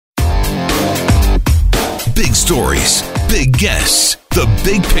Big stories, big guests, the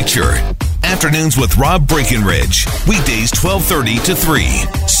big picture. Afternoons with Rob Breckenridge. Weekdays 1230 to 3,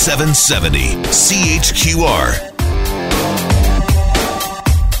 770 CHQR.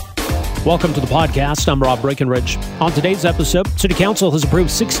 Welcome to the podcast. I'm Rob Breckenridge. On today's episode, City Council has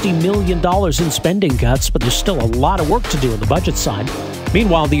approved $60 million in spending cuts, but there's still a lot of work to do on the budget side.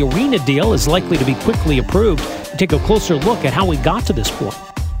 Meanwhile, the arena deal is likely to be quickly approved. We take a closer look at how we got to this point.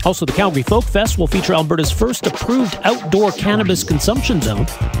 Also, the Calgary Folk Fest will feature Alberta's first approved outdoor cannabis consumption zone.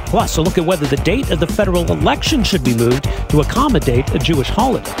 Plus, a look at whether the date of the federal election should be moved to accommodate a Jewish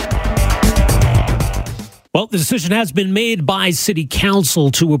holiday. Well, the decision has been made by City Council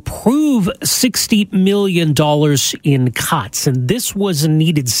to approve $60 million in cuts. And this was a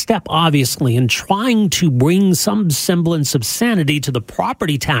needed step, obviously, in trying to bring some semblance of sanity to the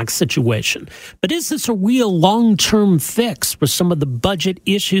property tax situation. But is this a real long-term fix for some of the budget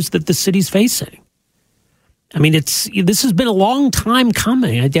issues that the city's facing? I mean, this has been a long time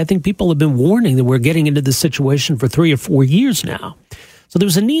coming. I think people have been warning that we're getting into this situation for 3 or 4 years now. So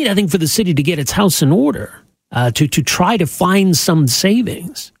there's a need, I think, for the city to get its house in order, to try to find some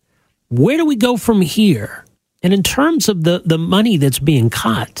savings. Where do we go from here? And in terms of the money that's being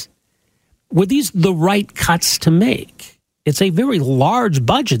cut, were these the right cuts to make? It's a very large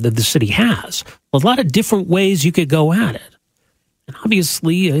budget that the city has. A lot of different ways you could go at it. And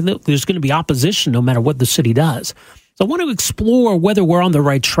obviously, there's going to be opposition no matter what the city does. So I want to explore whether we're on the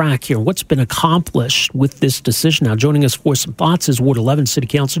right track here, what's been accomplished with this decision. Now, joining us for some thoughts is Ward 11 City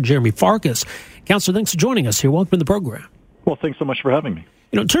Councilor Jeremy Farkas. Councilor, thanks for joining us here. Welcome to the program. Well, thanks so much for having me.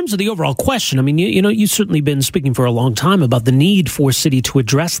 In terms of the overall question, I mean, you've certainly been speaking for a long time about the need for city to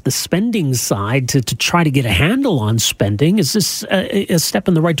address the spending side to try to get a handle on spending. Is this a step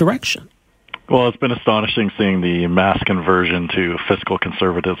in the right direction? Well, it's been astonishing seeing the mass conversion to fiscal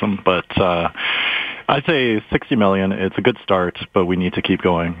conservatism, but I'd say $60 million, it's a good start, but we need to keep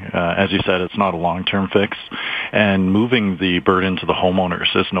going. As you said, it's not a long-term fix, and moving the burden to the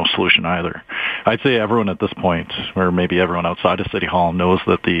homeowners is no solution either. I'd say everyone at this point, or maybe everyone outside of City Hall, knows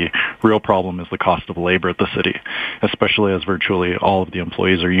that the real problem is the cost of labor at the city, especially as virtually all of the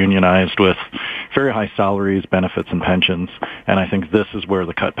employees are unionized with very high salaries, benefits, and pensions, and I think this is where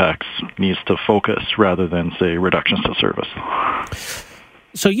the cutbacks needs to focus rather than, say, reductions to service.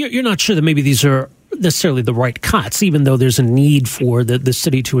 So you're not sure that maybe these are necessarily the right cuts, even though there's a need for the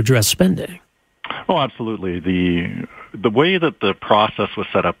city to address spending? Oh, absolutely. The way that the process was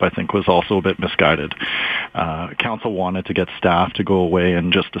set up, I think, was also a bit misguided. Council wanted to get staff to go away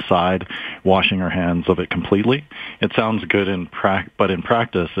and just decide, washing our hands of it completely. It sounds good but in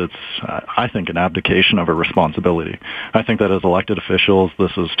practice, it's, I think, an abdication of a responsibility. I think that as elected officials,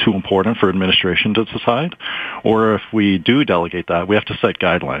 this is too important for administration to decide. Or if we do delegate that, we have to set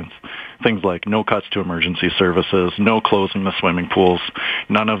guidelines. Things like no cuts to emergency services, no closing the swimming pools,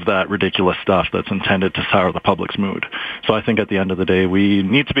 none of that ridiculous stuff that's intended to sour the public's mood. So I think at the end of the day, we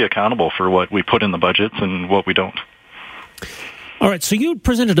need to be accountable for what we put in the budgets and what we don't. All right, so you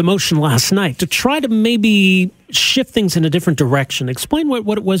presented a motion last night to try to maybe shift things in a different direction. Explain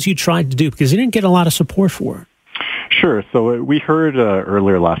what it was you tried to do, because you didn't get a lot of support for it. Sure. So we heard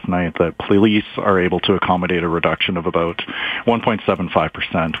earlier last night that police are able to accommodate a reduction of about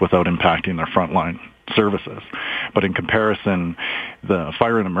 1.75% without impacting their frontline services. But in comparison, the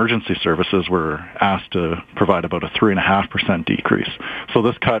fire and emergency services were asked to provide about a 3.5% decrease. So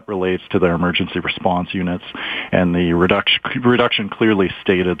this cut relates to their emergency response units, and the reduction clearly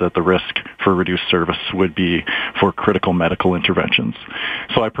stated that the risk for reduced service would be for critical medical interventions.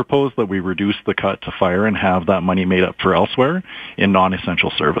 So I propose that we reduce the cut to fire and have that money made up for elsewhere in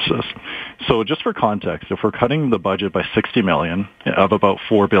non-essential services. So just for context, if we're cutting the budget by $60 million of about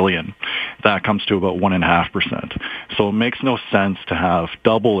 $4 billion, that comes to about 1.5%. So it makes no sense to have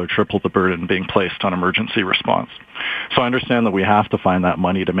double or triple the burden being placed on emergency response. So I understand that we have to find that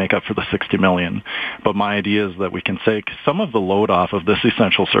money to make up for the $60 million, but my idea is that we can take some of the load off of this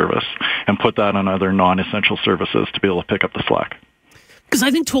essential service and put that on other non-essential services to be able to pick up the slack. Because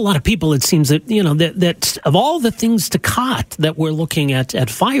I think to a lot of people, it seems that, that of all the things to cut that we're looking at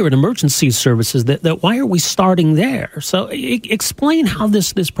fire and emergency services, that why are we starting there? So explain how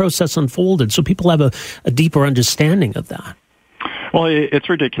this process unfolded so people have a deeper understanding of that. Well, it's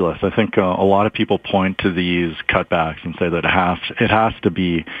ridiculous. I think a lot of people point to these cutbacks and say that it has to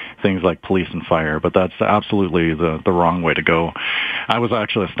be things like police and fire, but that's absolutely the wrong way to go. I was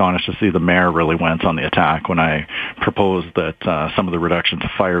actually astonished to see the mayor really went on the attack when I proposed that some of the reductions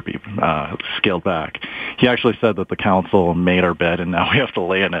to fire be scaled back. He actually said that the council made our bed and now we have to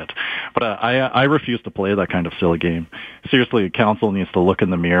lay in it. But I refuse to play that kind of silly game. Seriously, council needs to look in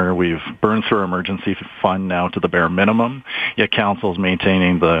the mirror. We've burned through our emergency fund now to the bare minimum, yet council's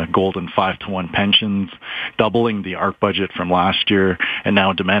maintaining the golden 5-to-1 pensions, doubling the ARC budget from last year, and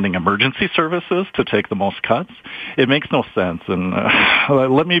now demanding emergency services to take the most cuts. It makes no sense. And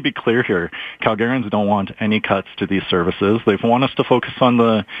let me be clear here. Calgarians don't want any cuts to these services. They want us to focus on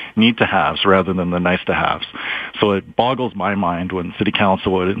the need-to-haves rather than the nice-to-haves. So it boggles my mind when City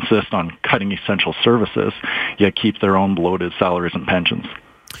Council would insist on cutting essential services, yet keep their own bloated salaries and pensions.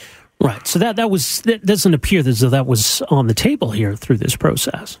 Right. So that doesn't appear as though that was on the table here through this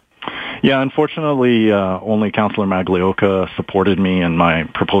process. Yeah, unfortunately, only Councillor Maglioka supported me in my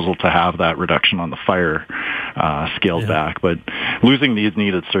proposal to have that reduction on the fire scaled back. But losing these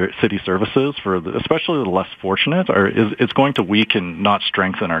needed city services for especially the less fortunate is going to weaken, not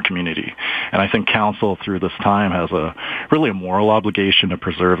strengthen our community. And I think Council through this time has really a moral obligation to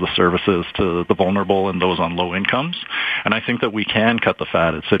preserve the services to the vulnerable and those on low incomes. And I think that we can cut the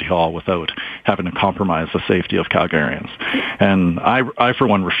fat at City Hall without having to compromise the safety of Calgarians. And I for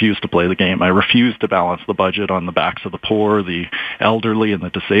one, refuse to play the game. I refuse to balance the budget on the backs of the poor, the elderly, and the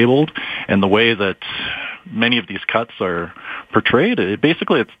disabled. And the way that many of these cuts are portrayed,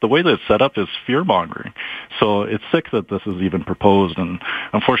 it's the way that it's set up is fear-mongering. So it's sick that this is even proposed. And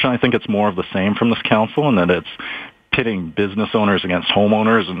unfortunately, I think it's more of the same from this council, and that it's pitting business owners against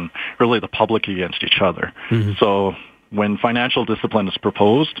homeowners and really the public against each other. Mm-hmm. So when financial discipline is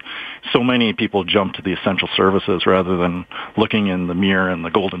proposed, so many people jump to the essential services rather than looking in the mirror and the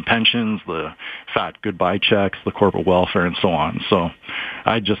golden pensions, the fat goodbye checks, the corporate welfare, and so on. So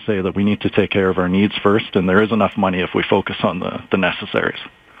I just say that we need to take care of our needs first, and there is enough money if we focus on the necessaries.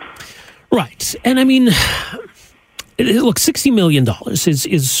 Right. And I mean, look, $60 million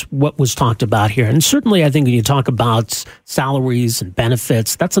is what was talked about here. And certainly I think when you talk about salaries and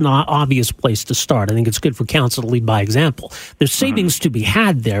benefits, that's an obvious place to start. I think it's good for council to lead by example. There's savings to be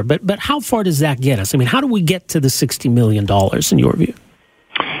had there, but how far does that get us? I mean, how do we get to the $60 million in your view?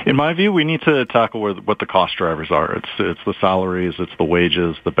 In my view, we need to tackle what the cost drivers are. It's the salaries, it's the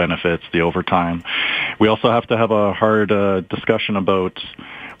wages, the benefits, the overtime. We also have to have a hard discussion about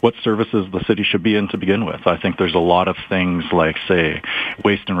what services the city should be in to begin with. I think there's a lot of things like, say,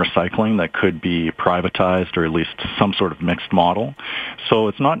 waste and recycling that could be privatized or at least some sort of mixed model. So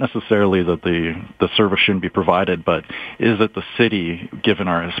it's not necessarily that the service shouldn't be provided, but is it the city, given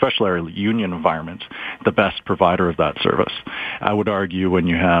especially our union environment, the best provider of that service? I would argue when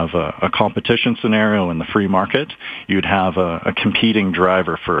you have a competition scenario in the free market, you'd have a competing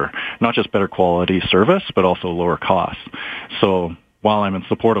driver for not just better quality service, but also lower costs. So while I'm in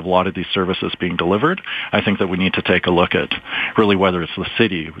support of a lot of these services being delivered, I think that we need to take a look at really whether it's the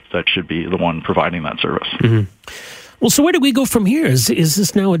city that should be the one providing that service. Mm-hmm. Well, so where do we go from here? Is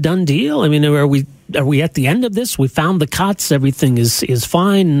this now a done deal? I mean, are we at the end of this? We found the cuts, everything is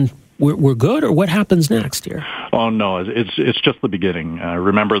fine, we're good, or what happens next here? Oh, no, it's just the beginning.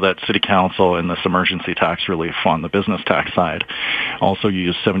 Remember that City Council in this emergency tax relief on the business tax side also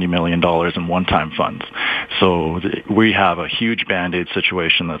used $70 million in one-time funds. So we have a huge Band-Aid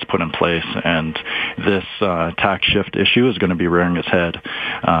situation that's put in place, and this tax shift issue is going to be rearing its head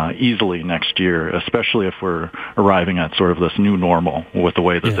easily next year, especially if we're arriving at sort of this new normal with the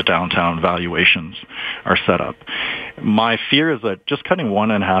way that the downtown valuations are set up. My fear is that just cutting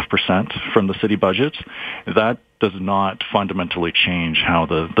 1.5% from the city budget, that does not fundamentally change how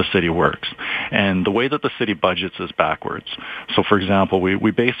the city works. And the way that the city budgets is backwards. So, for example,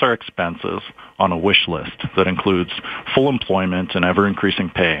 we base our expenses on a wish list that includes full employment and ever-increasing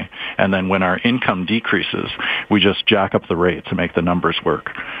pay. And then when our income decreases, we just jack up the rate to make the numbers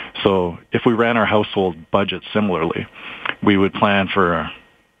work. So if we ran our household budget similarly, we would plan for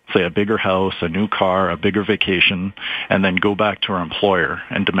say a bigger house, a new car, a bigger vacation, and then go back to our employer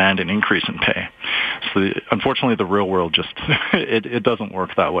and demand an increase in pay. So unfortunately, the real world just, it doesn't work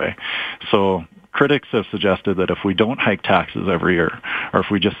that way. So critics have suggested that if we don't hike taxes every year, or if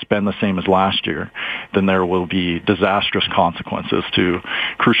we just spend the same as last year, then there will be disastrous consequences to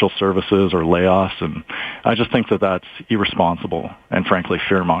crucial services or layoffs. And I just think that that's irresponsible and frankly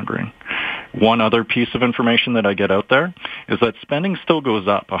fear-mongering. One other piece of information that I get out there is that spending still goes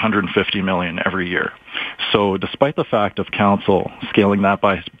up $150 million every year. So despite the fact of council scaling that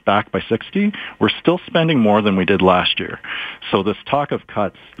back by 60, we're still spending more than we did last year. So this talk of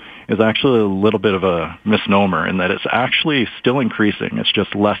cuts is actually a little bit of a misnomer in that it's actually still increasing. It's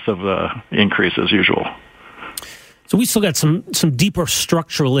just less of a increase as usual. So we still got some deeper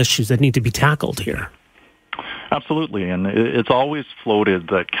structural issues that need to be tackled here. Absolutely, and it's always floated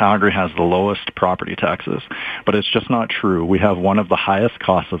that Calgary has the lowest property taxes, but it's just not true. We have one of the highest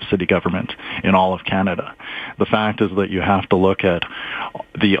costs of city government in all of Canada. The fact is that you have to look at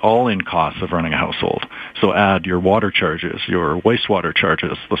the all-in costs of running a household. So add your water charges, your wastewater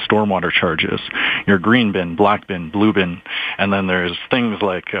charges, the stormwater charges, your green bin, black bin, blue bin, and then there's things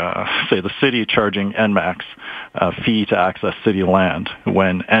like, say, the city charging NMAX a fee to access city land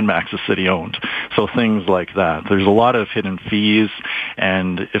when NMAX is city-owned. So things like that. There's a lot of hidden fees,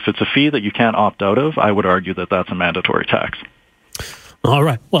 and if it's a fee that you can't opt out of, I would argue that that's a mandatory tax. All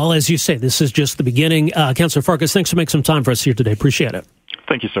right. Well, as you say, this is just the beginning. Councillor Farkas, thanks for making some time for us here today. Appreciate it.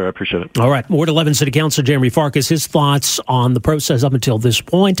 Thank you, sir. I appreciate it. All right. Ward 11 City Councillor Jeremy Farkas, his thoughts on the process up until this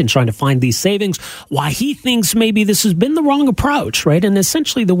point and trying to find these savings, why he thinks maybe this has been the wrong approach, right? And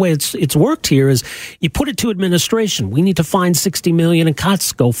essentially the way it's worked here is you put it to administration. We need to find $60 million in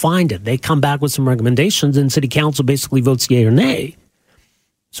cuts. Go find it. They come back with some recommendations and City Council basically votes yay or nay.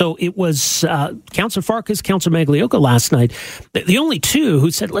 So it was Councillor Farkas, Councillor Maglioka last night, the only two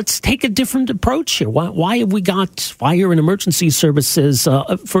who said, let's take a different approach here. Why have we got fire and emergency services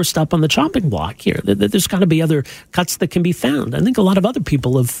first up on the chopping block here? There's got to be other cuts that can be found. I think a lot of other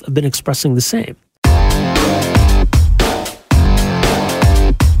people have been expressing the same.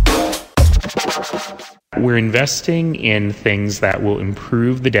 We're investing in things that will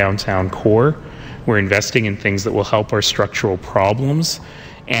improve the downtown core. We're investing in things that will help our structural problems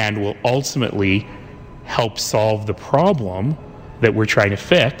and will ultimately help solve the problem that we're trying to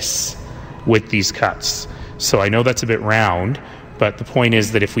fix with these cuts. So I know that's a bit round, but the point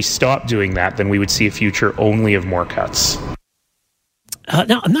is that if we stop doing that, then we would see a future only of more cuts.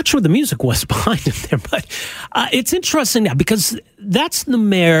 Now, I'm not sure the music was behind it there, but it's interesting now because that's the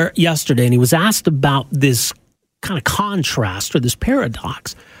mayor yesterday, and he was asked about this kind of contrast or this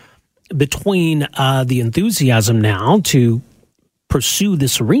paradox between the enthusiasm now to pursue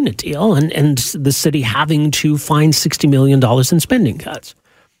this arena deal and the city having to find $60 million in spending cuts.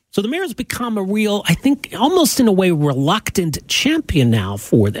 So the mayor's become a real, I think, almost in a way reluctant champion now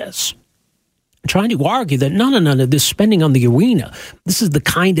for this. Trying to argue that no, this spending on the arena, this is the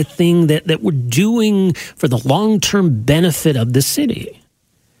kind of thing that we're doing for the long-term benefit of the city.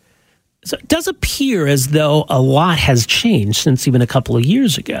 So it does appear as though a lot has changed since even a couple of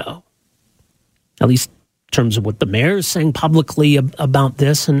years ago. At least in terms of what the mayor is saying publicly about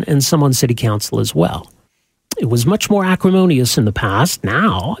this and some on city council as well. It was much more acrimonious in the past.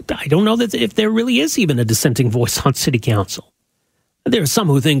 Now, I don't know that if there really is even a dissenting voice on city council. There are some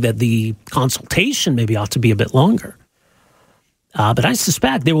who think that the consultation maybe ought to be a bit longer. But I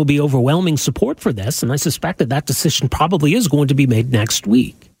suspect there will be overwhelming support for this, and I suspect that decision probably is going to be made next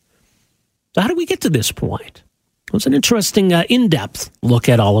week. So how do we get to this point? It was an interesting in-depth look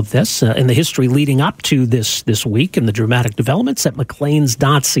at all of this and the history leading up to this week and the dramatic developments at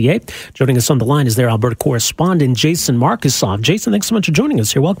Macleans.ca. Joining us on the line is their Alberta correspondent, Jason Markusoff. Jason, thanks so much for joining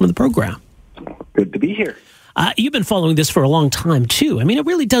us here. Welcome to the program. Good to be here. You've been following this for a long time, too. I mean, it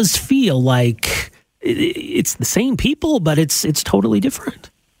really does feel like it's the same people, but it's totally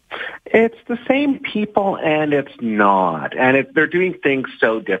different. It's the same people, and it's not. And they're doing things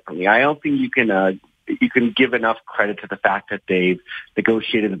so differently. I don't think you can give enough credit to the fact that they've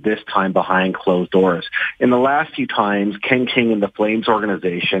negotiated at this time behind closed doors. In the last few times, Ken King and the Flames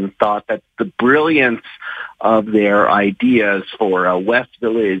organization thought that the brilliance of their ideas for a West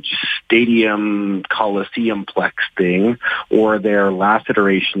Village Stadium Coliseum-plex thing, or their last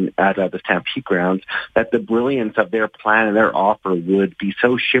iteration at the Stampede Grounds, that the brilliance of their plan and their offer would be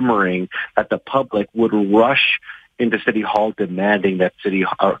so shimmering that the public would rush into City Hall demanding that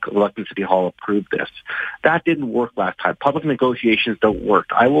Reluctant City Hall approve this. That didn't work last time. Public negotiations don't work.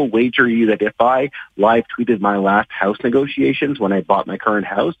 I will wager you that if I live tweeted my last house negotiations when I bought my current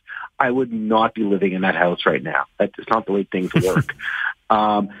house, I would not be living in that house right now. That's not the way things work.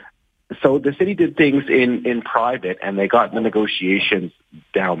 So the city did things in private, and they got the negotiations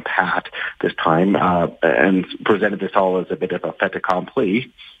down pat this time and presented this all as a bit of a fait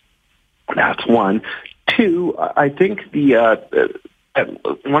accompli. That's one. Two, I think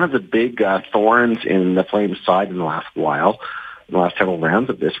one of the big thorns in the Flames' side in the last several rounds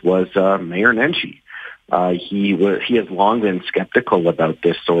of this was Mayor Nenshi. He has long been skeptical about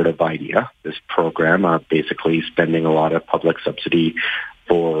this sort of idea, this program, basically spending a lot of public subsidy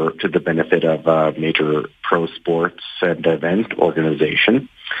to the benefit of a major pro sports and event organization.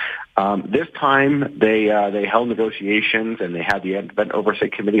 This time, they held negotiations, and they had the Event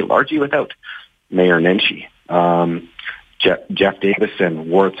Oversight Committee largely without Mayor Nenshi. Jeff Davison,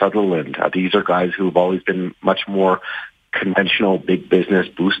 Ward Sutherland, these are guys who've always been much more conventional big business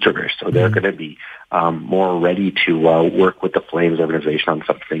boosters, so they're going to be more ready to work with the Flames organization on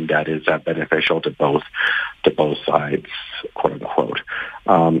something that is beneficial to both sides, quote unquote.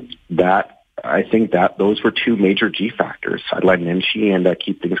 I think that those were two major G factors. I'd let Nenshi and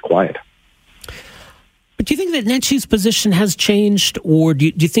keep things quiet. But do you think that Nenshi's position has changed, or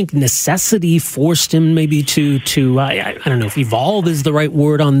do you think necessity forced him maybe to I don't know if evolve is the right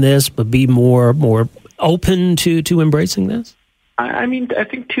word on this, but be more open to embracing this? I mean, I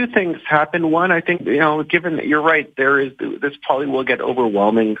think two things happen. One, I think, given that you're right, this probably will get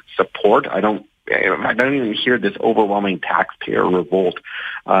overwhelming support. I don't even hear this overwhelming taxpayer revolt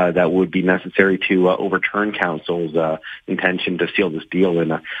that would be necessary to overturn council's intention to seal this deal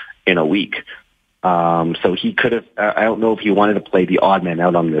in a week. So he could have, I don't know if he wanted to play the odd man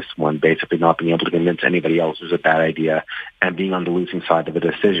out on this one, basically not being able to convince anybody else it was a bad idea and being on the losing side of a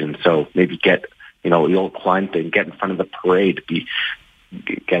decision. So maybe get, the old Klein thing, get in front of the parade,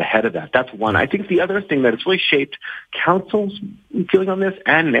 get ahead of that. That's one. I think the other thing that has really shaped council's feeling on this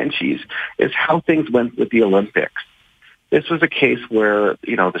and Nenshi's is how things went with the Olympics. This was a case where,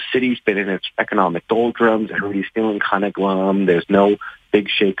 the city's been in its economic doldrums. Everybody's feeling kind of glum. There's no big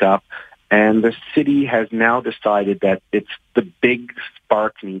shakeup. And the city has now decided that it's the big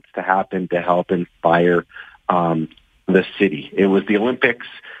spark needs to happen to help inspire the city. It was the Olympics,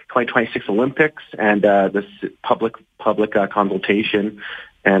 2026 Olympics, and the public consultation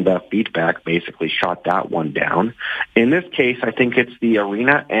and feedback basically shot that one down. In this case, I think it's the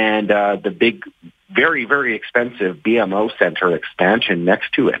arena and the big, very, very expensive BMO Center expansion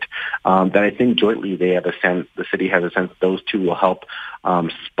next to it that I think jointly the city has a sense that those two will help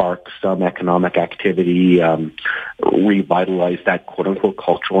spark some economic activity, revitalize that quote-unquote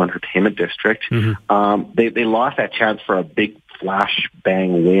cultural entertainment district. Mm-hmm. They lost that chance for a big flash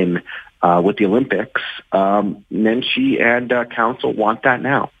bang win with the Olympics. Nenshi and council want that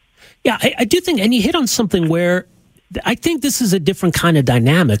now. Yeah, I do think, and you hit on something where I think this is a different kind of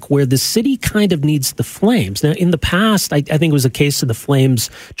dynamic where the city kind of needs the Flames. Now, in the past, I think it was a case of the Flames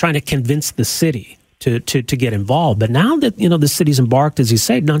trying to convince the city to get involved. But now that, the city's embarked, as you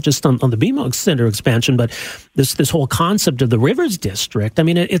say, not just on the BMO Center expansion, but this whole concept of the Rivers District, I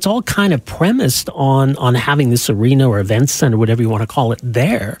mean, it's all kind of premised on having this arena or event center, whatever you want to call it,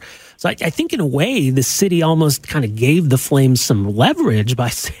 there. So I think in a way, the city almost kind of gave the Flames some leverage by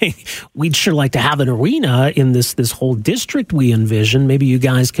saying, we'd sure like to have an arena in this whole district we envision. Maybe you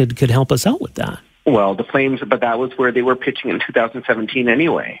guys could help us out with that. Well, the Flames, but that was where they were pitching in 2017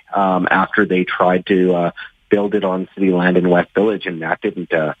 anyway, after they tried to build it on city land in West Village, and that didn't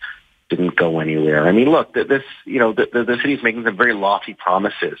go anywhere. I mean, look, the city's making some very lofty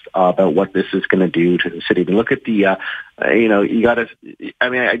promises about what this is going to do to the city. But look at the,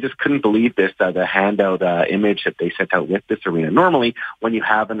 I just couldn't believe this, the handout image that they sent out with this arena. Normally, when you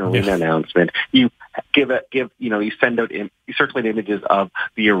have an arena announcement, you you circulate images of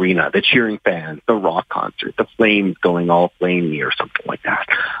the arena, the cheering fans, the rock concert, the Flames going all flamey or something like that.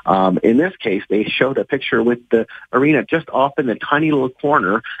 In this case, they showed a picture with the arena just off in the tiny little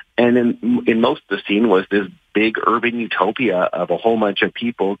corner, and in most of the scene was this big urban utopia of a whole bunch of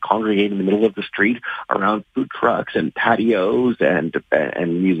people congregating in the middle of the street around food trucks and patios and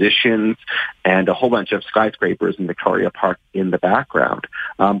musicians and a whole bunch of skyscrapers in Victoria Park in the background.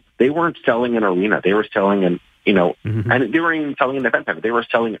 They weren't selling an arena. They were selling and they weren't even selling an event center. They were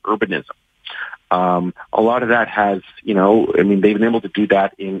selling urbanism. A lot of that has, they've been able to do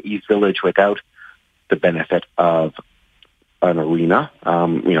that in East Village without the benefit of an arena.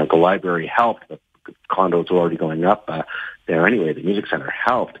 The library helped. The condos were already going up there anyway. The music center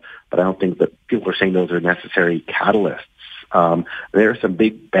helped, but I don't think that people are saying those are necessary catalysts. There are some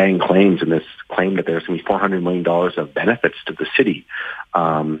big bang claims in this claim that there's going to be $400 million of benefits to the city,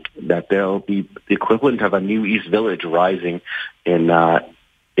 that there'll be the equivalent of a new East Village rising in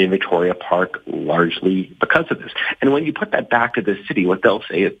Victoria Park largely because of this. And when you put that back to the city, what they'll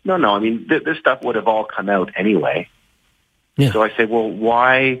say is, no, this stuff would have all come out anyway. Yeah. So I say, well,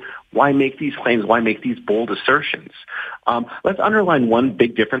 why make these claims? Why make these bold assertions? Let's underline one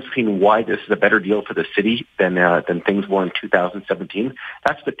big difference between why this is a better deal for the city than things were in 2017.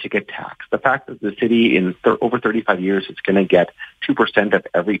 That's the ticket tax. The fact that the city in over 35 years is going to get 2% of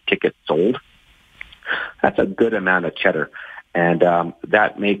every ticket sold. That's a good amount of cheddar. And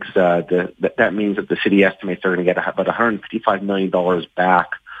that makes that means that the city estimates they're going to get about $155 million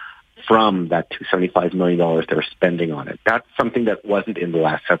back from that $275 million they're spending on it. That's something that wasn't in the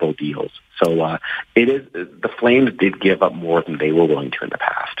last several deals. So it is, the Flames did give up more than they were willing to in the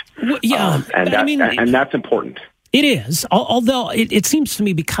past. Well, yeah. And that's important. It is, although it seems to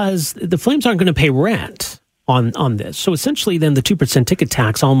me because the Flames aren't going to pay rent on this. So essentially then the 2% ticket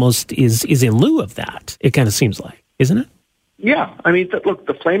tax almost is in lieu of that. It kind of seems like, isn't it? Yeah. I mean, look,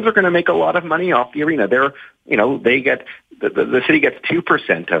 the Flames are going to make a lot of money off the arena. They get, the city gets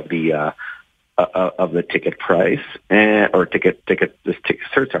 2% of the ticket price or ticket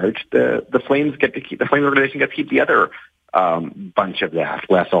surcharge. The Flames the Flames organization gets to keep the other bunch of that,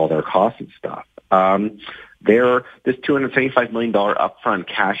 less all their costs and stuff. This $275 million upfront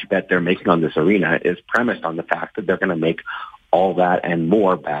cash bet they're making on this arena is premised on the fact that they're going to make all that and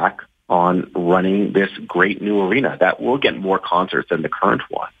more back on running this great new arena that will get more concerts than the current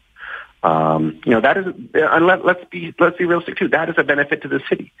one. That is, and let's be realistic too. That is a benefit to the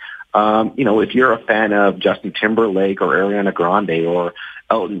city. If you're a fan of Justin Timberlake or Ariana Grande or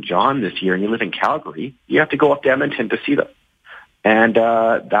Elton John this year and you live in Calgary, you have to go up to Edmonton to see them. And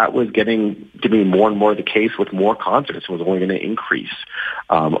that was getting to be more and more the case with more concerts. It was only going to increase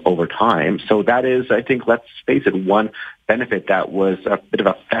over time. So that is, I think, let's face it, one benefit that was a bit of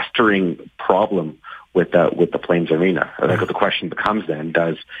a festering problem with the Flames Arena. I think the question becomes then,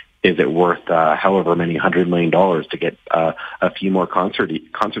 is it worth however many $100 million to get a few more concerts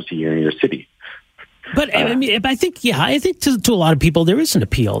a year in your city? But I think to a lot of people there is an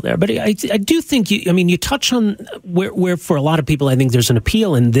appeal there. But I do think you touch on where for a lot of people I think there's an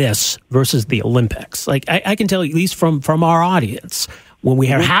appeal in this versus the Olympics. Like I can tell you, at least from our audience, when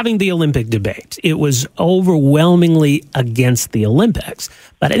we are having the Olympic debate, it was overwhelmingly against the Olympics.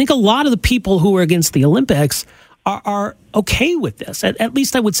 But I think a lot of the people who are against the Olympics are okay with this. At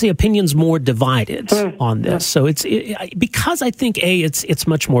least I would say opinions more divided on this. So because I think it's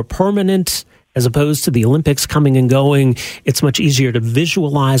much more permanent. As opposed to the Olympics coming and going, it's much easier to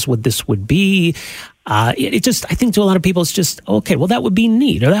visualize what this would be. I think to a lot of people, it's just, okay, well, that would be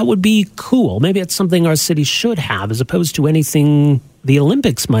neat, or that would be cool. Maybe it's something our city should have, as opposed to anything the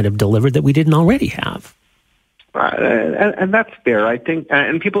Olympics might have delivered that we didn't already have. And that's fair, I think.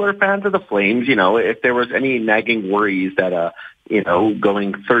 And people are fans of the Flames. If there was any nagging worries that,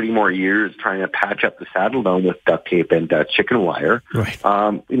 going 30 more years trying to patch up the Saddle Dome with duct tape and chicken wire, right.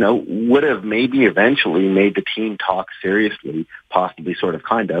 Would have maybe eventually made the team talk seriously, possibly sort of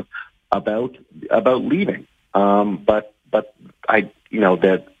kind of, about leaving. But that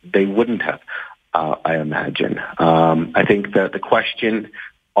they wouldn't have, I imagine. I think that the question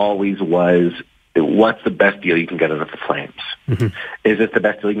always was, what's the best deal you can get out of the Flames? Mm-hmm. Is this the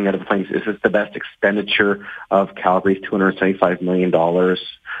best deal you can get out of the Flames? Is this the best expenditure of Calgary's $275 million?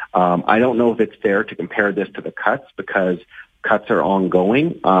 I don't know if it's fair to compare this to the cuts because cuts are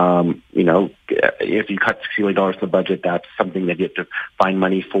ongoing. If you cut $60 million in the budget, that's something that you have to find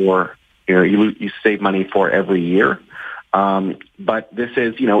money for. You save money for every year. But this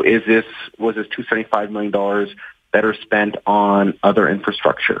is, was this $275 million better spent on other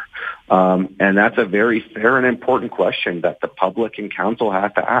infrastructure? And that's a very fair and important question that the public and council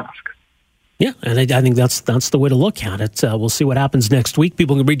have to ask. Yeah, and I think that's the way to look at it. We'll see what happens next week.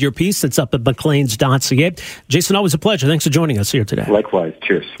 People can read your piece. It's up at Macleans.ca. Jason, always a pleasure. Thanks for joining us here today. Likewise.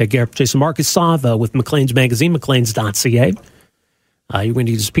 Cheers. Take care. Jason Marcusov with Macleans Magazine, Macleans.ca. You're going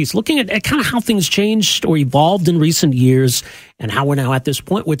to read his piece looking at kind of how things changed or evolved in recent years and how we're now at this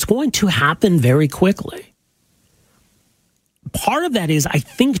point where it's going to happen very quickly. Part of that is, I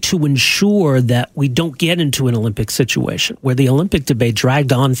think, to ensure that we don't get into an Olympic situation where the Olympic debate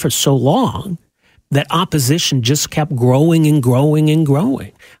dragged on for so long that opposition just kept growing and growing and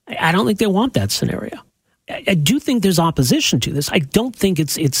growing. I don't think they want that scenario. I do think there's opposition to this. I don't think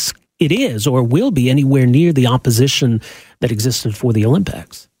it is or will be anywhere near the opposition that existed for the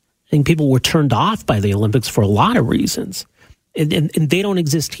Olympics. I think people were turned off by the Olympics for a lot of reasons, and they don't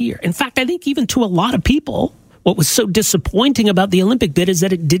exist here. In fact, I think even to a lot of people, what was so disappointing about the Olympic bid is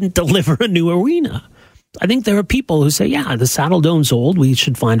that it didn't deliver a new arena. I think there are people who say, yeah, the Saddle Dome's old. We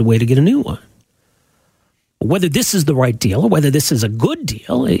should find a way to get a new one. Whether this is the right deal or whether this is a good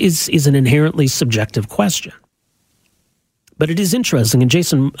deal is an inherently subjective question. But it is interesting, and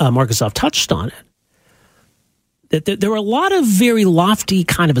Jason Marcusov touched on it, that there are a lot of very lofty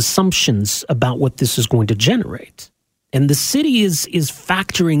kind of assumptions about what this is going to generate. And the city is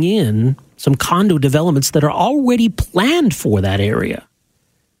factoring in some condo developments that are already planned for that area.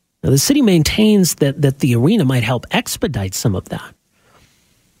 Now, the city maintains that the arena might help expedite some of that.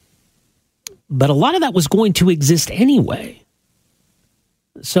 But a lot of that was going to exist anyway.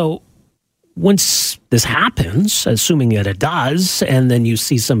 So once this happens, assuming that it does, and then you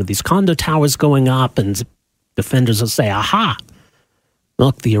see some of these condo towers going up and defenders will say, aha,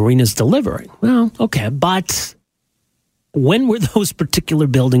 look, the arena's delivering. Well, okay, but when were those particular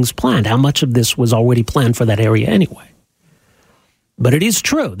buildings planned? How much of this was already planned for that area anyway? But it is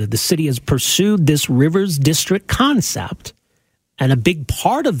true that the city has pursued this Rivers District concept, and a big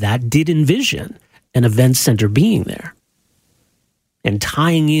part of that did envision an event center being there and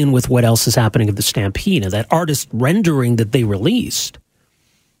tying in with what else is happening at the Stampede and that artist rendering that they released.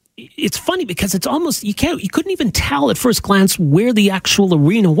 It's funny because it's almost, you couldn't even tell at first glance where the actual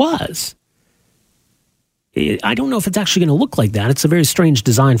arena was. I don't know if it's actually going to look like that. It's a very strange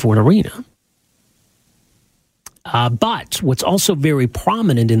design for an arena. But what's also very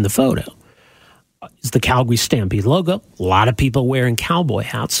prominent in the photo is the Calgary Stampede logo. A lot of people wearing cowboy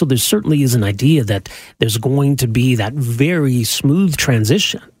hats. So there certainly is an idea that there's going to be that very smooth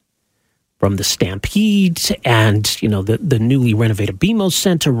transition from the Stampede and, the newly renovated BMO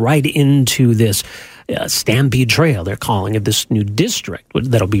Center right into this Stampede Trail, they're calling it, this new district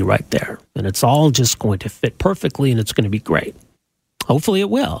that'll be right there. And it's all just going to fit perfectly, and it's going to be great. Hopefully it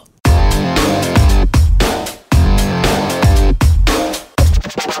will.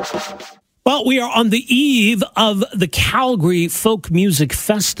 Well, we are on the eve of the Calgary Folk Music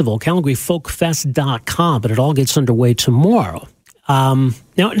Festival, calgaryfolkfest.com, but it all gets underway tomorrow. Now,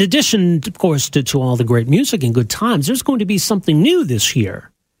 in addition, of course, to all the great music and good times, there's going to be something new this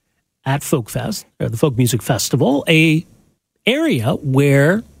year at Folkfest, or the Folk Music Festival, a area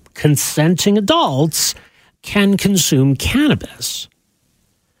where consenting adults can consume cannabis.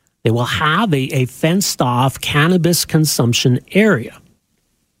 They will have a fenced-off cannabis consumption area.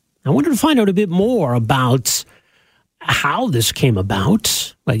 I wanted to find out a bit more about how this came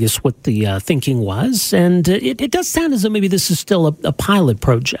about, I guess what the thinking was. And it does sound as though maybe this is still a pilot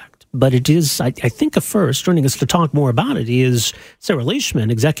project, but it is, I think, a first. Joining us to talk more about it is Sarah Leishman,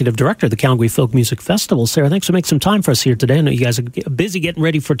 Executive Director of the Calgary Folk Music Festival. Sarah, thanks for making some time for us here today. I know you guys are busy getting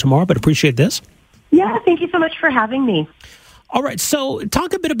ready for tomorrow, but appreciate this. Yeah, thank you so much for having me. All right, so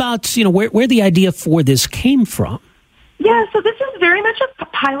talk a bit about, where the idea for this came from. Yeah, so this is very much a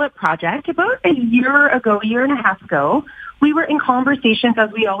pilot project. About a year and a half ago, we were in conversations,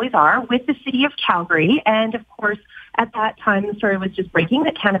 as we always are, with the City of Calgary. And, of course, at that time, the story was just breaking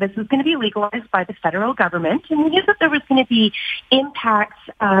that cannabis was going to be legalized by the federal government. And we knew that there was going to be impacts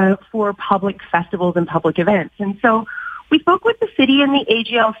for public festivals and public events. And so we spoke with the city and the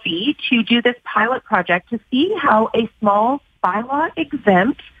AGLC to do this pilot project to see how a small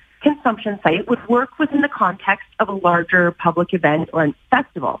bylaw-exempt consumption site would work within the context of a larger public event or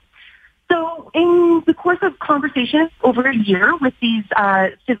festival. So in the course of conversations over a year with these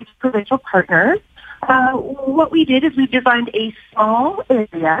civic provincial partners, what we did is we designed a small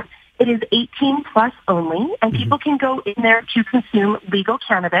area. It is 18 plus only, and people can go in there to consume legal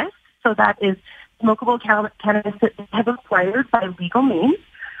cannabis. So that is smokable cannabis that they have acquired by legal means.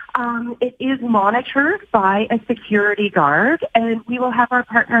 It is monitored by a security guard, and we will have our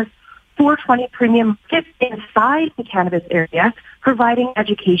partners 420 premium kits inside the cannabis area, providing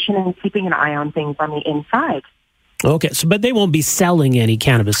education and keeping an eye on things on the inside. Okay, but they won't be selling any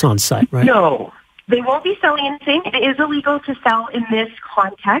cannabis on site, right? No, they won't be selling anything. It is illegal to sell in this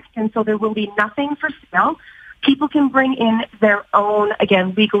context, and so there will be nothing for sale. People can bring in their own,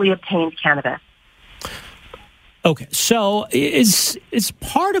 again, legally obtained cannabis. Okay, so is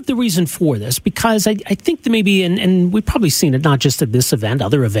part of the reason for this, because I think that maybe, and we've probably seen it not just at this event,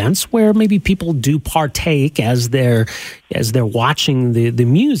 other events where maybe people do partake as they're watching the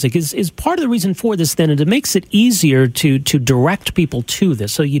music, is part of the reason for this then, and it makes it easier to direct people to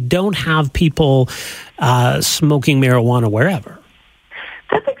this, so you don't have people smoking marijuana wherever.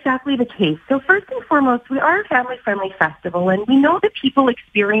 That's exactly the case. So first and foremost, we are a family-friendly festival, and we know that people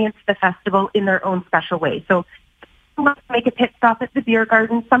experience the festival in their own special way. So make a pit stop at the beer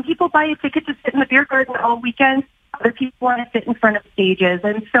garden. Some people buy a ticket to sit in the beer garden all weekend. Other people want to sit in front of stages.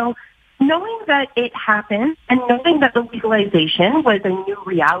 And so knowing that it happened and knowing that the legalization was a new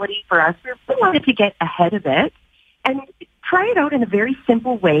reality for us, we really wanted to get ahead of it and try it out in a very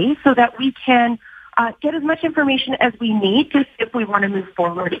simple way so that we can get as much information as we need to see if we want to move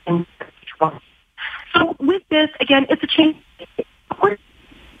forward in each one. So with this, again, it's a change.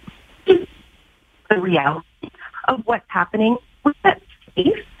 The reality of what's happening with that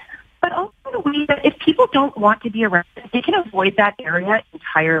space, but also in a way that if people don't want to be around it, they can avoid that area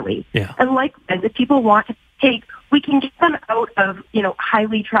entirely. Yeah. And likewise, if people want to take, we can get them out of,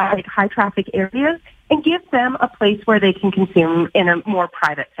 high traffic areas and give them a place where they can consume in a more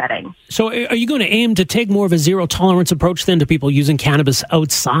private setting. So are you going to aim to take more of a zero-tolerance approach then to people using cannabis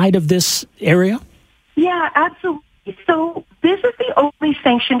outside of this area? Yeah, absolutely. So this is the only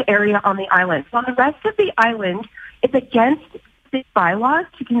sanctioned area on the island. So on the rest of the island, it's against the bylaws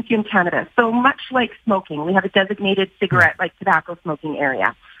to consume cannabis. So much like smoking, we have a designated cigarette, like tobacco smoking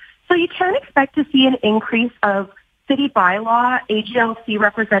area. So you can expect to see an increase of city bylaw, AGLC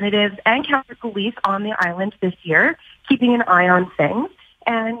representatives, and county police on the island this year, keeping an eye on things.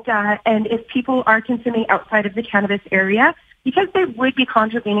 And if people are consuming outside of the cannabis area, because they would be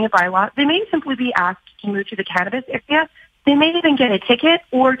contravening a bylaw, they may simply be asked to move to the cannabis area. They may even get a ticket,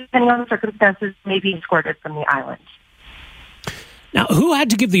 or depending on the circumstances, may be escorted from the island. Now, who had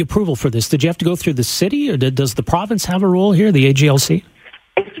to give the approval for this? Did you have to go through the city, or does the province have a role here, the AGLC?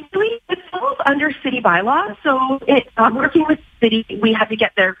 It falls under city bylaw, so working with the city, we had to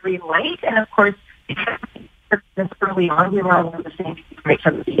get their green light, and of course, because this early on, we were all on the same page right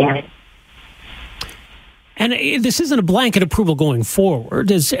from the beginning. And this isn't a blanket approval going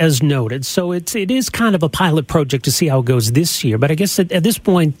forward, as noted. So it is kind of a pilot project to see how it goes this year. But I guess at this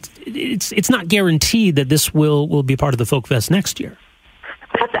point, it's not guaranteed that this will be part of the Folk Fest next year.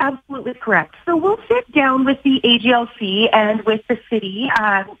 That's absolutely correct. So we'll sit down with the AGLC and with the city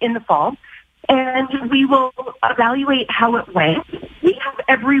in the fall, and we will evaluate how it went. We have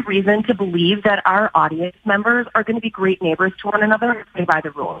every reason to believe that our audience members are going to be great neighbors to one another and play by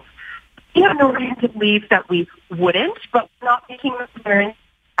the rules. We have no reason to believe that we wouldn't, but we're not making the appearance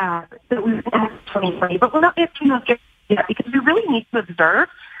that we would in 2020. But we're not making those guarantees yet because we really need to observe.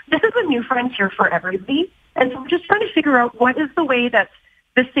 This is a new frontier for everybody, and so we're just trying to figure out what is the way that's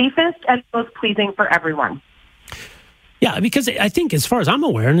the safest and most pleasing for everyone. Yeah, because I think, as far as I'm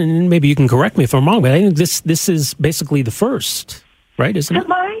aware, and maybe you can correct me if I'm wrong, but I think this is basically the first, right? Isn't it?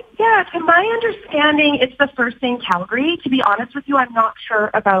 To my understanding, it's the first in Calgary. To be honest with you, I'm not sure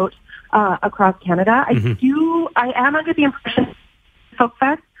about across Canada. I am under the impression Folk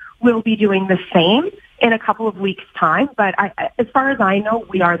Fest will be doing the same in a couple of weeks' time, but as far as I know,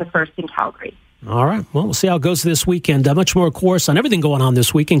 we are the first in Calgary. All right. Well, we'll see how it goes this weekend. Much more, of course, on everything going on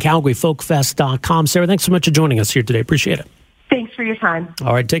this week in CalgaryFolkFest.com. Sarah, thanks so much for joining us here today. Appreciate it. Thanks for your time.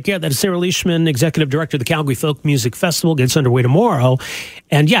 All right, take care. That is Sarah Leishman, Executive Director of the Calgary Folk Music Festival. Gets underway tomorrow.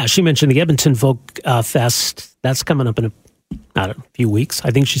 And yeah, she mentioned the Edmonton Folk Fest. That's coming up in a few weeks, I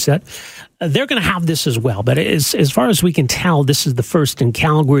think she said. They're going to have this as well. But as far as we can tell, this is the first in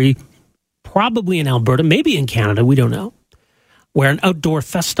Calgary, probably in Alberta, maybe in Canada, we don't know, where an outdoor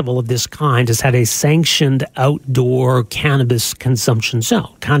festival of this kind has had a sanctioned outdoor cannabis consumption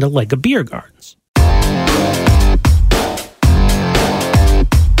zone, kind of like a beer gardens.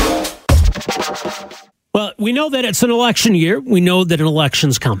 Well, we know that it's an election year. We know that an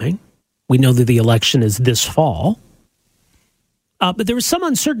election's coming. We know that the election is this fall. But there is some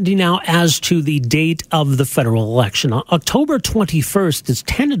uncertainty now as to the date of the federal election. October 21st is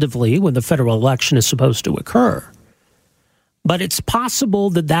tentatively when the federal election is supposed to occur. But it's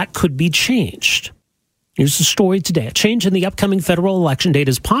possible that could be changed. Here's the story today. A change in the upcoming federal election date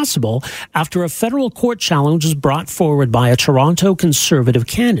is possible after a federal court challenge was brought forward by a Toronto Conservative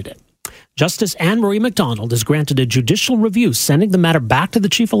candidate. Justice Anne-Marie MacDonald has granted a judicial review, sending the matter back to the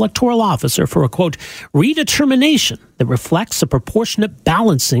chief electoral officer for a, quote, redetermination that reflects a proportionate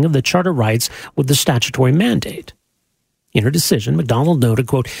balancing of the charter rights with the statutory mandate. In her decision, MacDonald noted,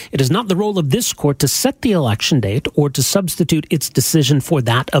 quote, it is not the role of this court to set the election date or to substitute its decision for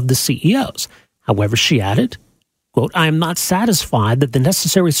that of the CEOs. However, she added, quote, I am not satisfied that the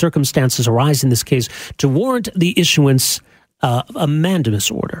necessary circumstances arise in this case to warrant the issuance of a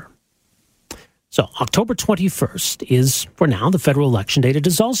mandamus order. So October 21st is, for now, the federal election date. It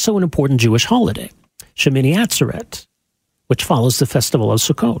is also an important Jewish holiday, Shemini Atzeret, which follows the festival of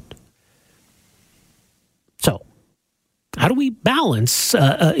Sukkot. So how do we balance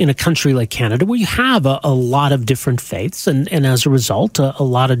in a country like Canada where you have a lot of different faiths and as a result, a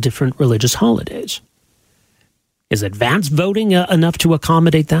lot of different religious holidays? Is advance voting enough to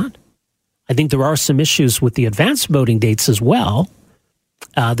accommodate that? I think there are some issues with the advance voting dates as well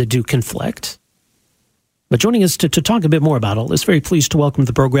that do conflict. But joining us to talk a bit more about all this, very pleased to welcome to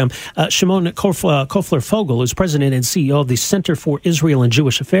the program Shimon Kofler-Fogel, who's president and CEO of the Center for Israel and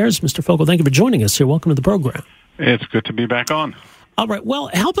Jewish Affairs. Mr. Fogel, thank you for joining us here. Welcome to the program. It's good to be back on. All right. Well,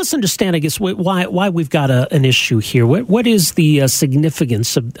 help us understand, I guess, why we've got an issue here. What is the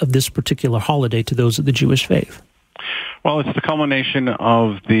significance of this particular holiday to those of the Jewish faith? Well, it's the culmination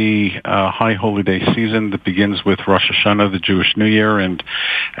of the High Holy Day season that begins with Rosh Hashanah, the Jewish New Year, and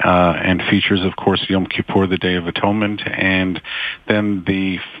features, of course, Yom Kippur, the Day of Atonement, and then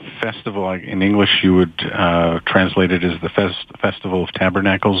the festival. In English, you would translate it as the Festival of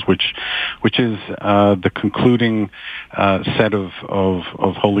Tabernacles, which is the concluding set of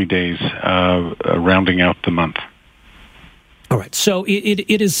holy days, rounding out the month. All right. So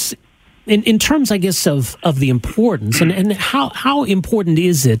it is. In terms, I guess, of the importance, and how important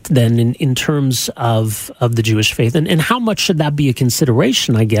is it then in terms of the Jewish faith, and how much should that be a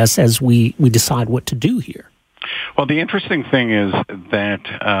consideration, I guess, as we decide what to do here? Well, the interesting thing is that,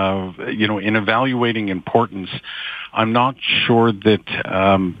 in evaluating importance, I'm not sure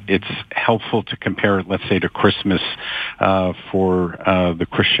that it's helpful to compare it, let's say, to Christmas for the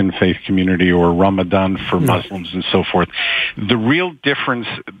Christian faith community or Ramadan for Muslims and so forth. The real difference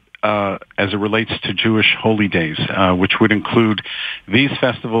as it relates to Jewish holy days, which would include these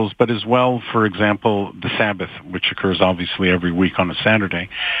festivals, but as well, for example, the Sabbath, which occurs obviously every week on a Saturday,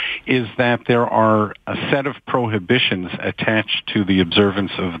 is that there are a set of prohibitions attached to the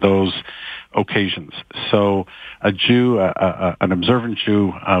observance of those occasions. So a Jew, an observant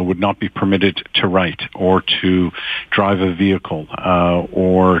Jew, would not be permitted to write or to drive a vehicle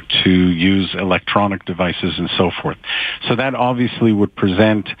or to use electronic devices and so forth. So that obviously would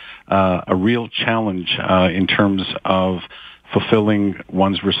present a real challenge in terms of fulfilling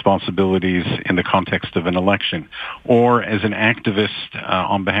one's responsibilities in the context of an election, or as an activist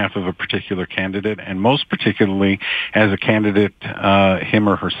on behalf of a particular candidate, and most particularly as a candidate, him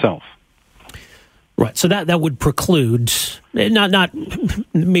or herself. Right. So that would preclude,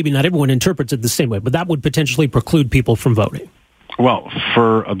 maybe not everyone interprets it the same way, but that would potentially preclude people from voting. Well,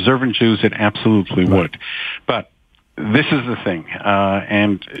 for observant Jews, it absolutely would. But this is the thing,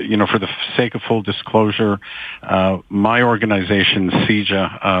 and for the sake of full disclosure, my organization,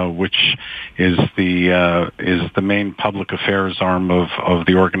 CIJA, which is the main public affairs arm of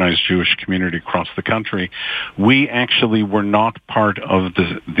the organized Jewish community across the country, we actually were not part of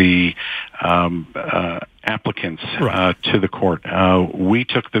the applicants to the court. We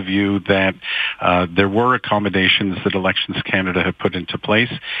took the view that there were accommodations that Elections Canada had put into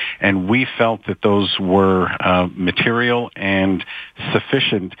place, and we felt that those were material and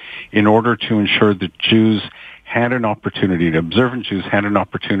sufficient in order to ensure that Jews had an opportunity, observant Jews had an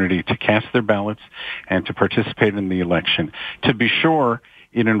opportunity to cast their ballots and to participate in the election. To be sure,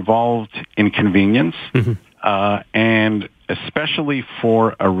 it involved inconvenience, and especially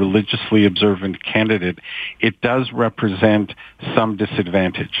for a religiously observant candidate, it does represent some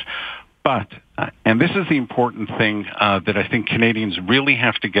disadvantage. But, and this is the important thing that I think Canadians really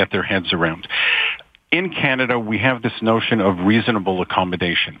have to get their heads around. In Canada, we have this notion of reasonable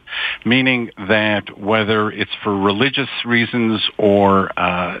accommodation, meaning that whether it's for religious reasons or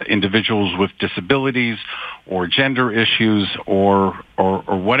individuals with disabilities or gender issues or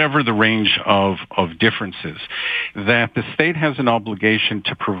whatever the range of differences, that the state has an obligation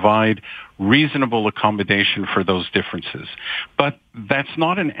to provide reasonable accommodation for those differences. But that's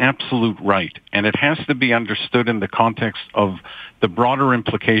not an absolute right, and it has to be understood in the context of the broader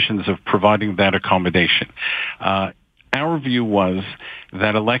implications of providing that accommodation. Our view was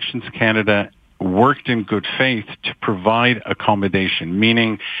that Elections Canada worked in good faith to provide accommodation,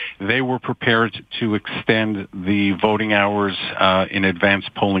 meaning they were prepared to extend the voting hours in advance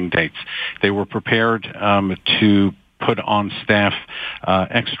polling dates. They were prepared to put on staff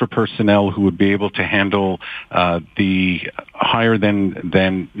extra personnel who would be able to handle the higher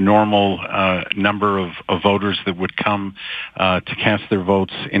than normal number of voters that would come to cast their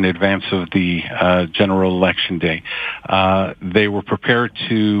votes in advance of the general election day. They were prepared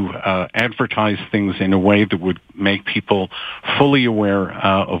to advertise things in a way that would make people fully aware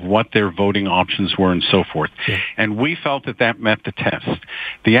of what their voting options were and so forth. Yeah. And we felt that met the test.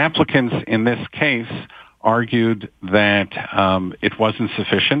 The applicants in this case argued that it wasn't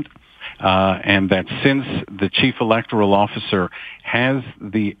sufficient, and that since the chief electoral officer has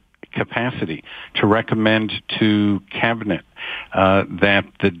the capacity to recommend to cabinet that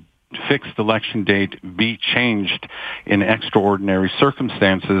the fixed election date be changed in extraordinary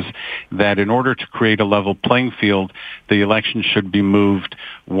circumstances, that in order to create a level playing field, the election should be moved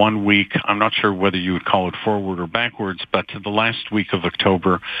 1 week. I'm not sure whether you would call it forward or backwards, but to the last week of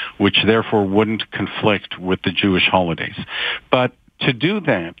October, which therefore wouldn't conflict with the Jewish holidays. But to do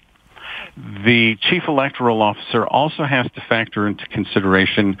that, the chief electoral officer also has to factor into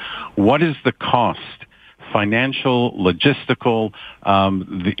consideration what is the cost, financial, logistical,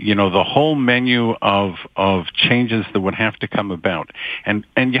 the whole menu of changes that would have to come about. And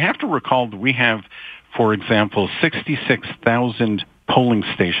you have to recall that we have for example, 66,000 polling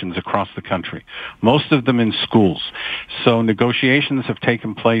stations across the country, most of them in schools. So negotiations have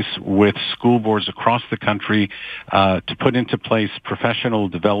taken place with school boards across the country to put into place professional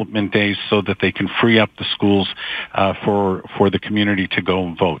development days so that they can free up the schools for the community to go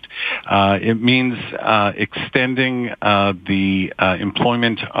and vote. It means extending the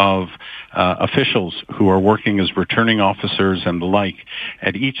employment of officials who are working as returning officers and the like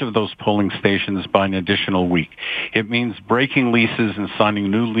at each of those polling stations by an additional week. It means breaking leases and signing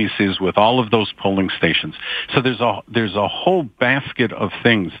new leases with all of those polling stations. So there's a whole basket of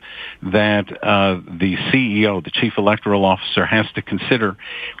things that the CEO, the Chief Electoral Officer, has to consider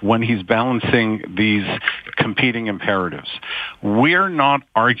when he's balancing these competing imperatives. We're not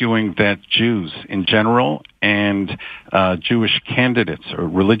arguing that Jews in general and Jewish candidates or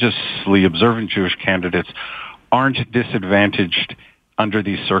religiously observant Jewish candidates aren't disadvantaged under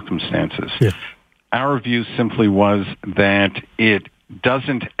these circumstances. Yeah. Our view simply was that it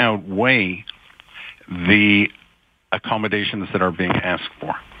doesn't outweigh the accommodations that are being asked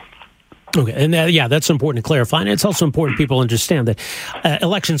for. Okay, and that's important to clarify. And it's also important people understand that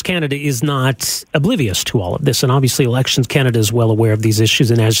Elections Canada is not oblivious to all of this. And obviously Elections Canada is well aware of these issues.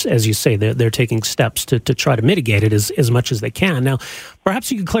 And as you say, they're taking steps to try to mitigate it as much as they can. Now,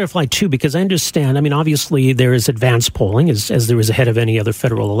 perhaps you could clarify too, because I understand, obviously there is advanced polling as there is ahead of any other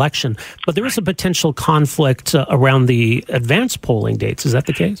federal election, but there is a potential conflict around the advanced polling dates. Is that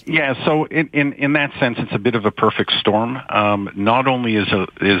the case? Yeah, so in that sense, it's a bit of a perfect storm. Not only is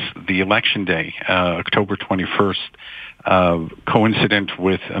the election day, October 21st, coincident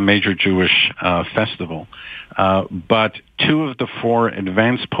with a major Jewish festival, but two of the four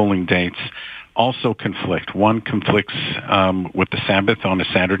advanced polling dates also conflict. One conflicts with the Sabbath on a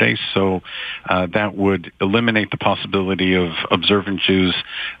Saturday, so that would eliminate the possibility of observant Jews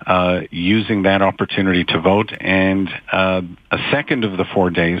using that opportunity to vote. And a second of the 4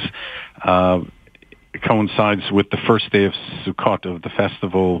 days coincides with the first day of Sukkot, of the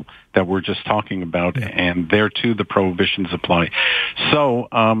festival that we're just talking about, and there too the prohibitions apply. So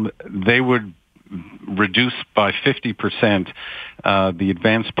they would reduce by 50% the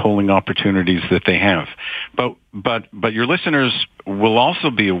advanced polling opportunities that they have. But your listeners will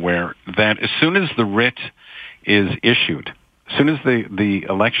also be aware that as soon as the writ is issued, as soon as the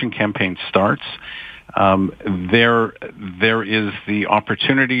election campaign starts, there is the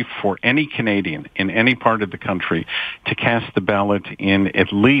opportunity for any Canadian in any part of the country to cast the ballot in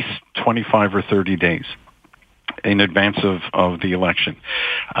at least 25 or 30 days in advance of the election.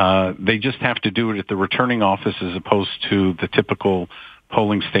 They just have to do it at the returning office as opposed to the typical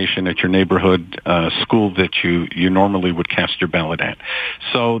polling station at your neighborhood school that you normally would cast your ballot at.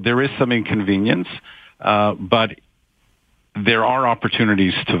 So there is some inconvenience, but there are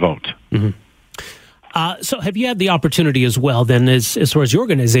opportunities to vote. Mm-hmm. So have you had the opportunity as well, then, as far as your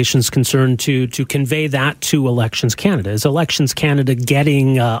organization is concerned, to convey that to Elections Canada? Is Elections Canada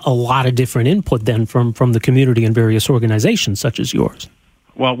getting a lot of different input then from the community and various organizations such as yours?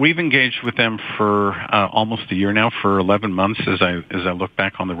 Well, we've engaged with them for almost a year now, for 11 months. As I look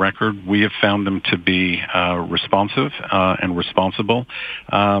back on the record, we have found them to be responsive and responsible.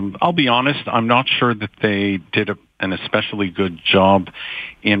 I'll be honest, I'm not sure that they did an especially good job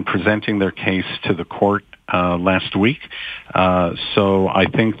in presenting their case to the court last week. So I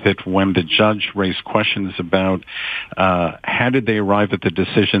think that when the judge raised questions about how did they arrive at the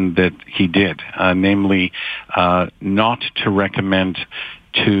decision that he did, namely not to recommend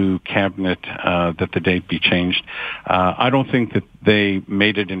to Cabinet that the date be changed, I don't think that they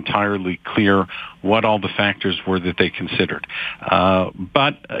made it entirely clear what all the factors were that they considered.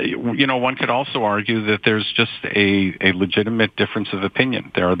 But one could also argue that there's just a legitimate difference of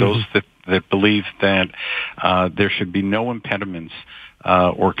opinion. There are those that believe that there should be no impediments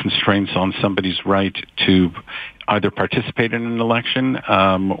or constraints on somebody's right to either participate in an election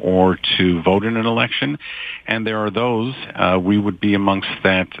or to vote in an election. And there are those, we would be amongst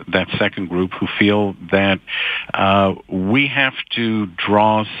that second group, who feel that we have to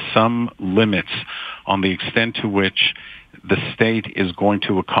draw some limits on the extent to which the state is going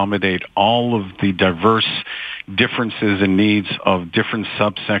to accommodate all of the diverse differences and needs of different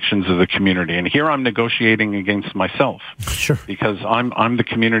subsections of the community. And here I'm negotiating against myself, sure, because I'm the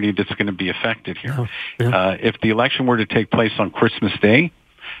community that's going to be affected here. Oh, yeah. If the election were to take place on Christmas Day,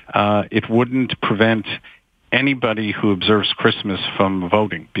 it wouldn't prevent anybody who observes Christmas from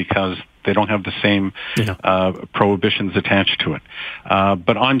voting, because they don't have the same prohibitions attached to it.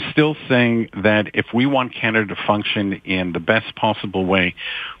 But I'm still saying that if we want Canada to function in the best possible way,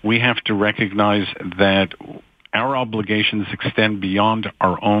 we have to recognize that our obligations extend beyond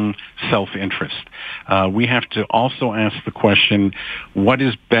our own self-interest. We have to also ask the question, what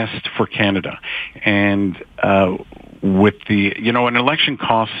is best for Canada? And with an election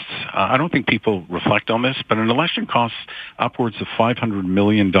costs, I don't think people reflect on this, but an election costs upwards of $500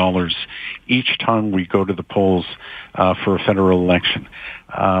 million each time we go to the polls for a federal election.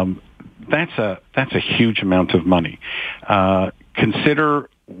 That's a huge amount of money. Consider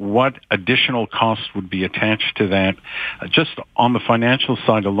what additional costs would be attached to that just on the financial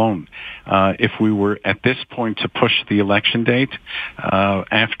side alone. If we were at this point to push the election date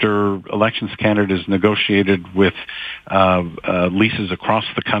after Elections Canada has negotiated with leases across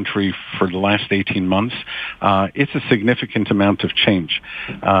the country for the last 18 months, it's a significant amount of change.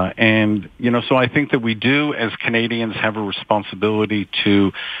 So I think that we do, as Canadians, have a responsibility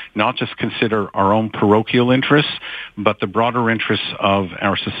to not just consider our own parochial interests, but the broader interests of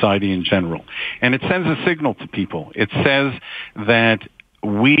our society in general. And it sends a signal to people. It says that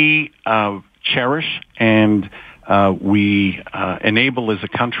we cherish and we enable as a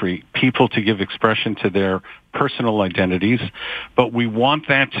country people to give expression to their personal identities, but we want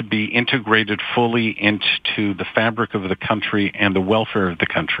that to be integrated fully into the fabric of the country and the welfare of the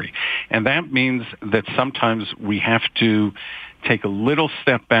country. And that means that sometimes we have to take a little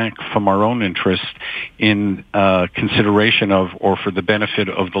step back from our own interest in consideration of or for the benefit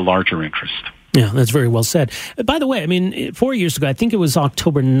of the larger interest. Yeah, that's very well said. By the way, I mean, 4 years ago, I think it was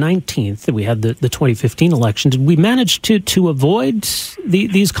October 19th that we had the 2015 election. Did we manage to avoid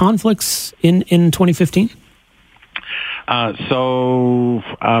these conflicts in 2015?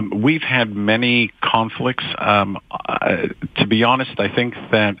 We've had many conflicts. To be honest, I think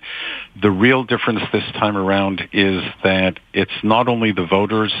that the real difference this time around is that it's not only the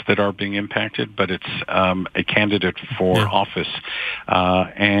voters that are being impacted, but it's a candidate for office.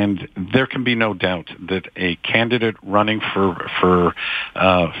 And there can be no doubt that a candidate running for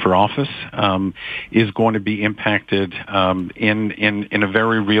office is going to be impacted in a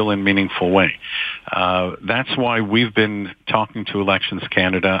very real and meaningful way. That's why we've been talking to Elections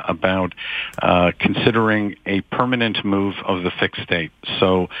Canada about considering a permanent move of the fixed date.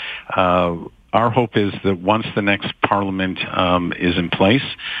 So our hope is that once the next Parliament is in place,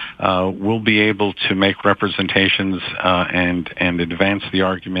 we'll be able to make representations and advance the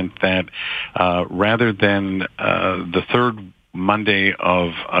argument that rather than the third Monday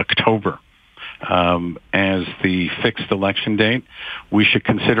of October as the fixed election date, we should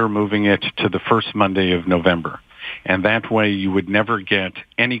consider moving it to the first Monday of November. And that way you would never get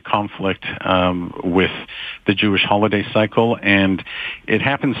any conflict with the Jewish holiday cycle. And it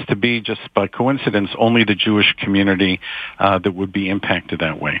happens to be, just by coincidence, only the Jewish community that would be impacted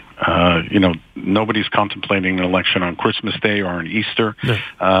that way. Nobody's contemplating an election on Christmas Day or on Easter. No.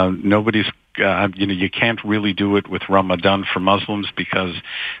 Nobody's you can't really do it with Ramadan for Muslims because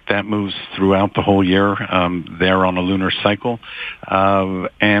that moves throughout the whole year. They're on a lunar cycle,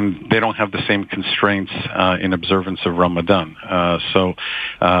 and they don't have the same constraints in observance of Ramadan. So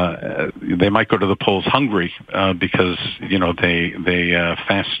they might go to the polls hungry because they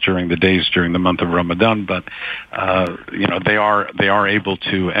fast during the days during the month of Ramadan, but they are able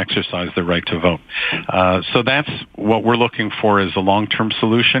to exercise their right to vote. So that's what we're looking for as a long-term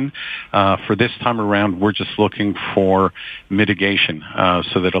solution. For this time around, we're just looking for mitigation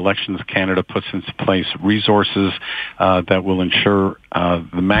so that Elections Canada puts into place resources that will ensure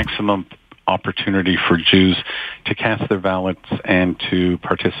the maximum opportunity for Jews to cast their ballots and to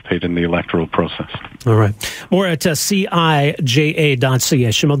participate in the electoral process. All right. More at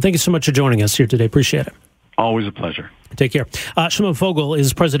cija.ca. Shimon, thank you so much for joining us here today. Appreciate it. Always a pleasure. Take care. Shimon Fogel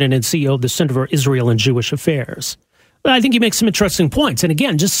is president and CEO of the Center for Israel and Jewish Affairs. I think he makes some interesting points. And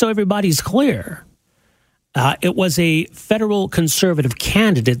again, just so everybody's clear, it was a federal conservative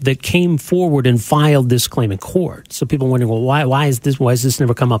candidate that came forward and filed this claim in court. So people are wondering, well, why has this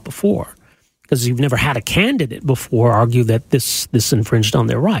never come up before? Because you've never had a candidate before argue that this infringed on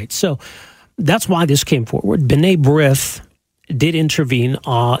their rights. So that's why this came forward. B'nai B'rith did intervene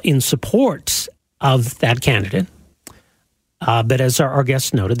in support of that candidate. But as our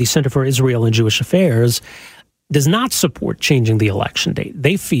guest noted, the Center for Israel and Jewish Affairs does not support changing the election date.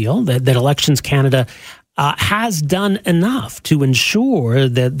 They feel that Elections Canada has done enough to ensure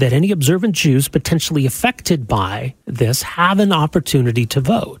that any observant Jews potentially affected by this have an opportunity to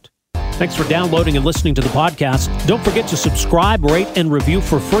vote. Thanks for downloading and listening to the podcast. Don't forget to subscribe, rate, and review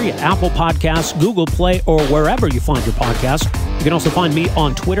for free at Apple Podcasts, Google Play, or wherever you find your podcast. You can also find me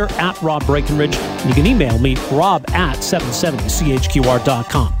on Twitter at Rob Breckenridge, and you can email me,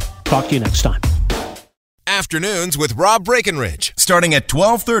 rob@770chqr.com. Talk to you next time. Afternoons with Rob Breckenridge, starting at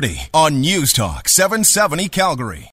 12:30 on News Talk 770 Calgary.